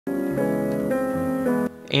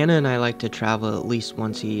Anna and I like to travel at least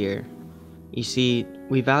once a year. You see,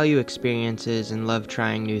 we value experiences and love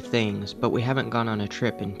trying new things, but we haven't gone on a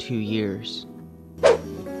trip in 2 years.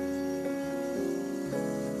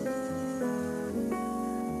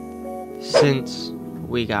 Since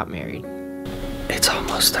we got married. It's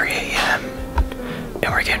almost 3 a.m.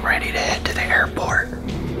 and we're getting ready to head to the airport.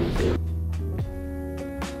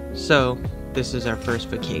 So, this is our first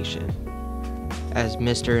vacation as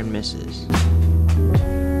Mr. and Mrs.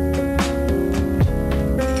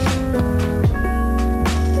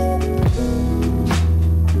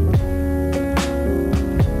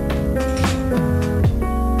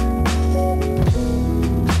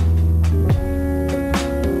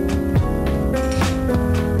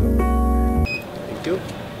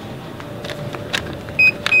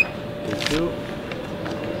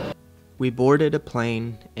 We boarded a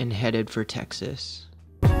plane and headed for Texas.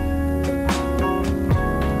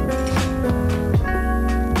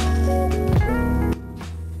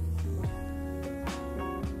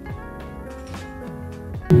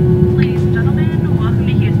 Ladies and gentlemen, welcome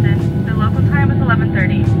to Houston. The local time is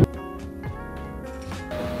 11:30.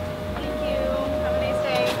 Thank you. Have a nice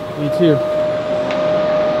day. Me too.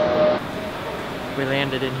 We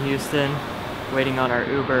landed in Houston, waiting on our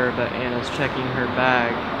Uber, but Anna's checking her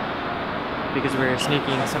bag because we were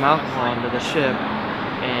sneaking some alcohol into the ship,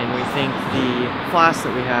 and we think the flask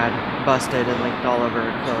that we had busted and leaked all over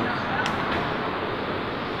her clothes.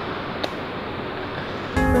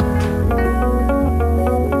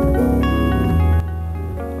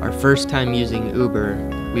 Our first time using Uber,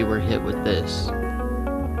 we were hit with this. I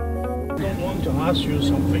want to ask you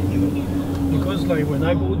something, because like when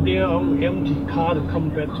I go there, I'll empty car to come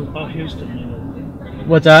back to Houston,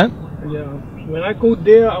 What's that? Yeah, when I go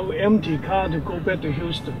there, I'll empty car to go back to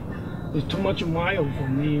Houston. It's too much mile for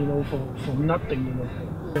me, for nothing,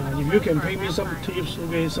 Yeah, if you can pay me some tips,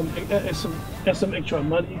 okay, some extra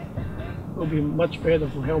money, it will be much better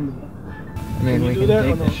for help me. I mean, we can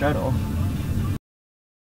take the shuttle.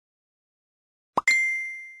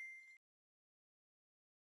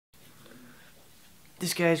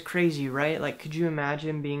 This guy's crazy, right? Like, could you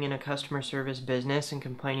imagine being in a customer service business and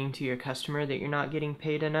complaining to your customer that you're not getting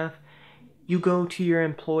paid enough? You go to your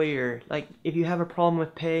employer. Like, if you have a problem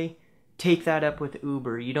with pay, take that up with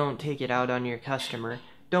Uber. You don't take it out on your customer.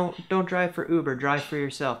 Don't drive for Uber, drive for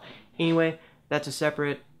yourself. Anyway, that's a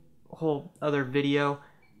separate whole other video.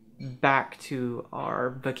 Back to our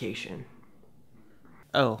vacation.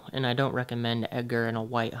 Oh, and I don't recommend Edgar in a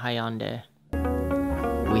white Hyundai.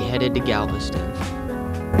 We headed to Galveston.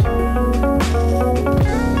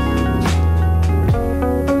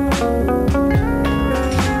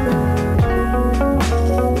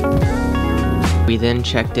 We then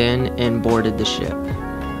checked in and boarded the ship.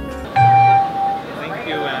 Thank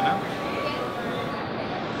you, Anna.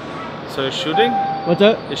 So shooting? What's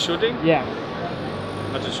that? Is shooting? Yeah.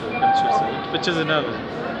 Not to shoot, can't shoot. So pictures are nervous.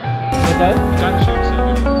 What's that? Can't shoot.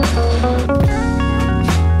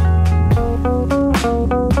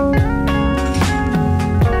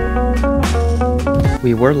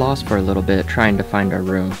 We were lost for a little bit trying to find our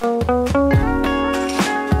room.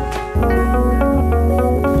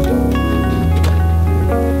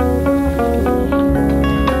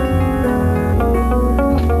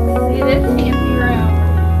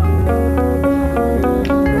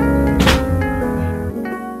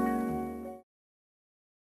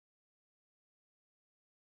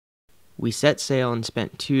 We set sail and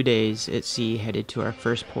spent 2 days at sea headed to our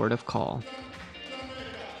first port of call.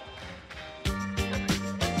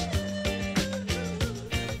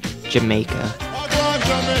 Jamaica.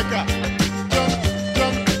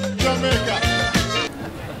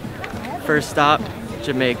 First stop,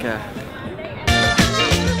 Jamaica.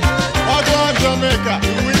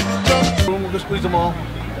 Boom, we'll just squeeze them all.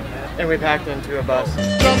 And we packed into a bus.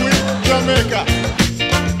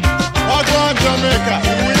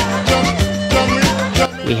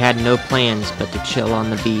 We had no plans but to chill on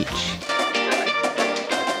the beach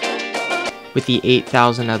with the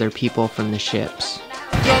 8,000 other people from the ships.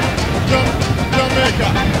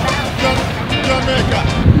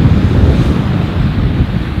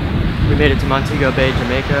 We made it to Montego Bay,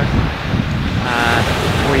 Jamaica.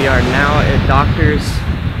 We are now at Doctor's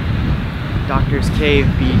Cave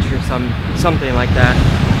Beach or something like that.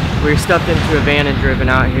 We're stuffed into a van and driven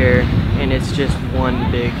out here, and it's just one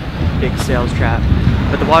big sales trap.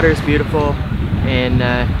 But the water is beautiful, and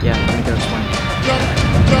yeah, I'm gonna go swim.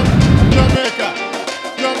 Jamaica.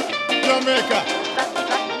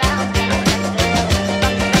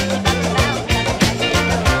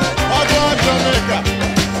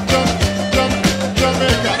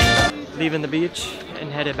 Leaving the beach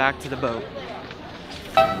and headed back to the boat.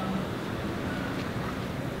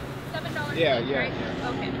 $7. Yeah, each, yeah, right? yeah.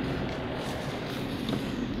 Okay.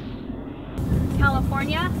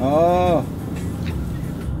 California. Oh.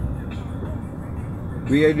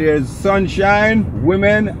 Where there's sunshine,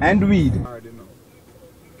 women, and weed.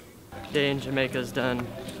 Day in Jamaica's done.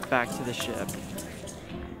 Back to the ship.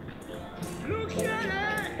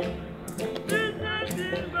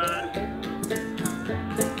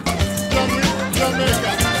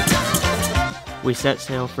 We set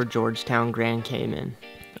sail for Georgetown, Grand Cayman.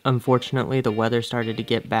 Unfortunately, the weather started to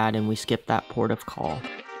get bad and we skipped that port of call.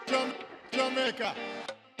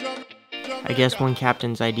 I guess one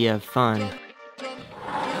captain's idea of fun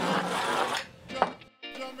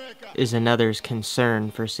is another's concern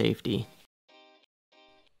for safety.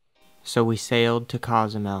 So we sailed to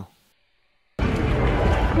Cozumel.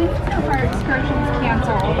 Our excursions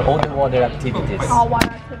canceled. All the water activities. All water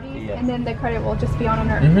activities, Yeah. and then the credit will just be on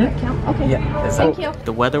our account. Okay. Yeah, Thank you.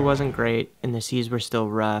 The weather wasn't great and the seas were still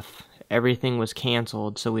rough. Everything was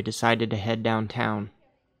canceled, so we decided to head downtown,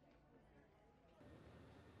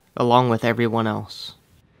 along with everyone else.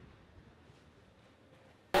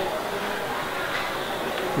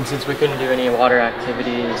 And since we couldn't do any water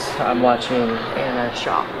activities, I'm watching Anna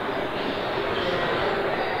shop.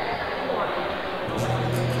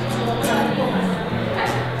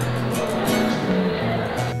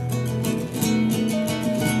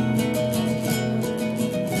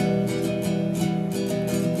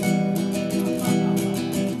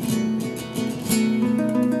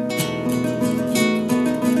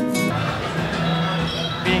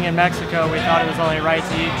 Being in Mexico, we thought it was only right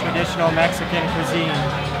to eat traditional Mexican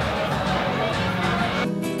cuisine.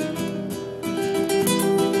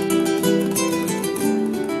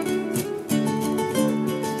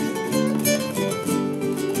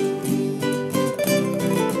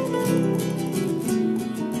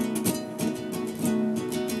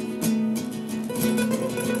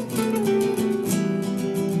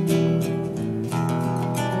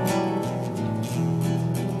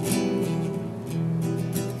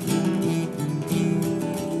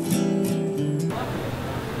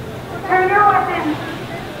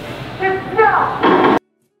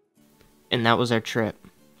 And that was our trip.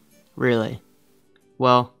 Really.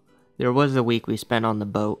 Well, there was a week we spent on the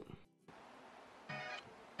boat.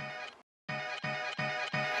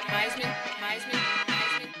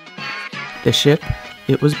 The ship,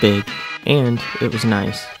 it was big, and it was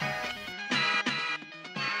nice.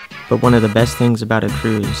 But one of the best things about a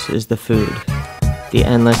cruise is the food. The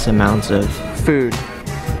endless amounts of food.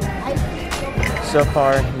 So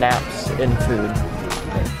far, naps and food.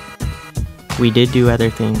 We did do other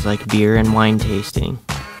things like beer and wine tasting.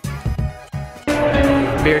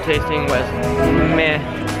 Beer tasting was meh.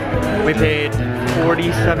 We paid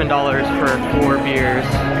 $47 for 4 beers,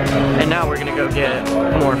 and now we're gonna go get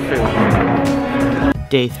more food.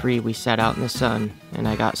 Day 3, we sat out in the sun, and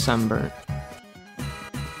I got sunburnt.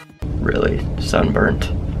 Really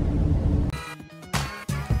sunburnt.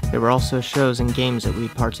 There were also shows and games that we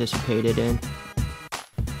participated in,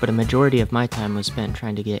 but a majority of my time was spent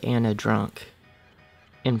trying to get Anna drunk,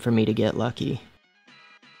 and for me to get lucky.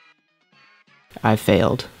 I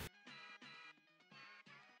failed.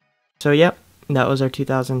 So yep, that was our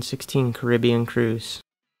 2016 Caribbean cruise.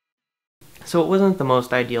 So it wasn't the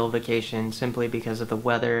most ideal vacation simply because of the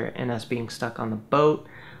weather and us being stuck on the boat,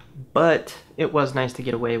 but it was nice to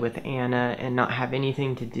get away with Anna and not have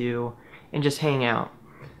anything to do and just hang out.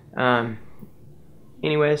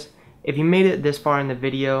 Anyways, if you made it this far in the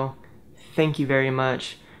video, thank you very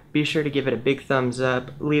much. Be sure to give it a big thumbs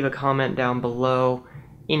up, leave a comment down below,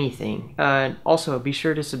 anything. Also, be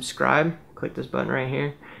sure to subscribe, click this button right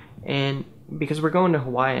here, and because we're going to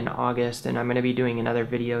Hawaii in August and I'm going to be doing another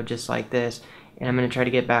video just like this, and I'm going to try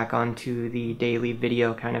to get back onto the daily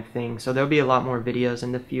video kind of thing, so there'll be a lot more videos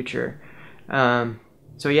in the future.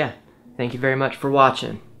 So yeah, thank you very much for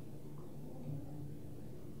watching.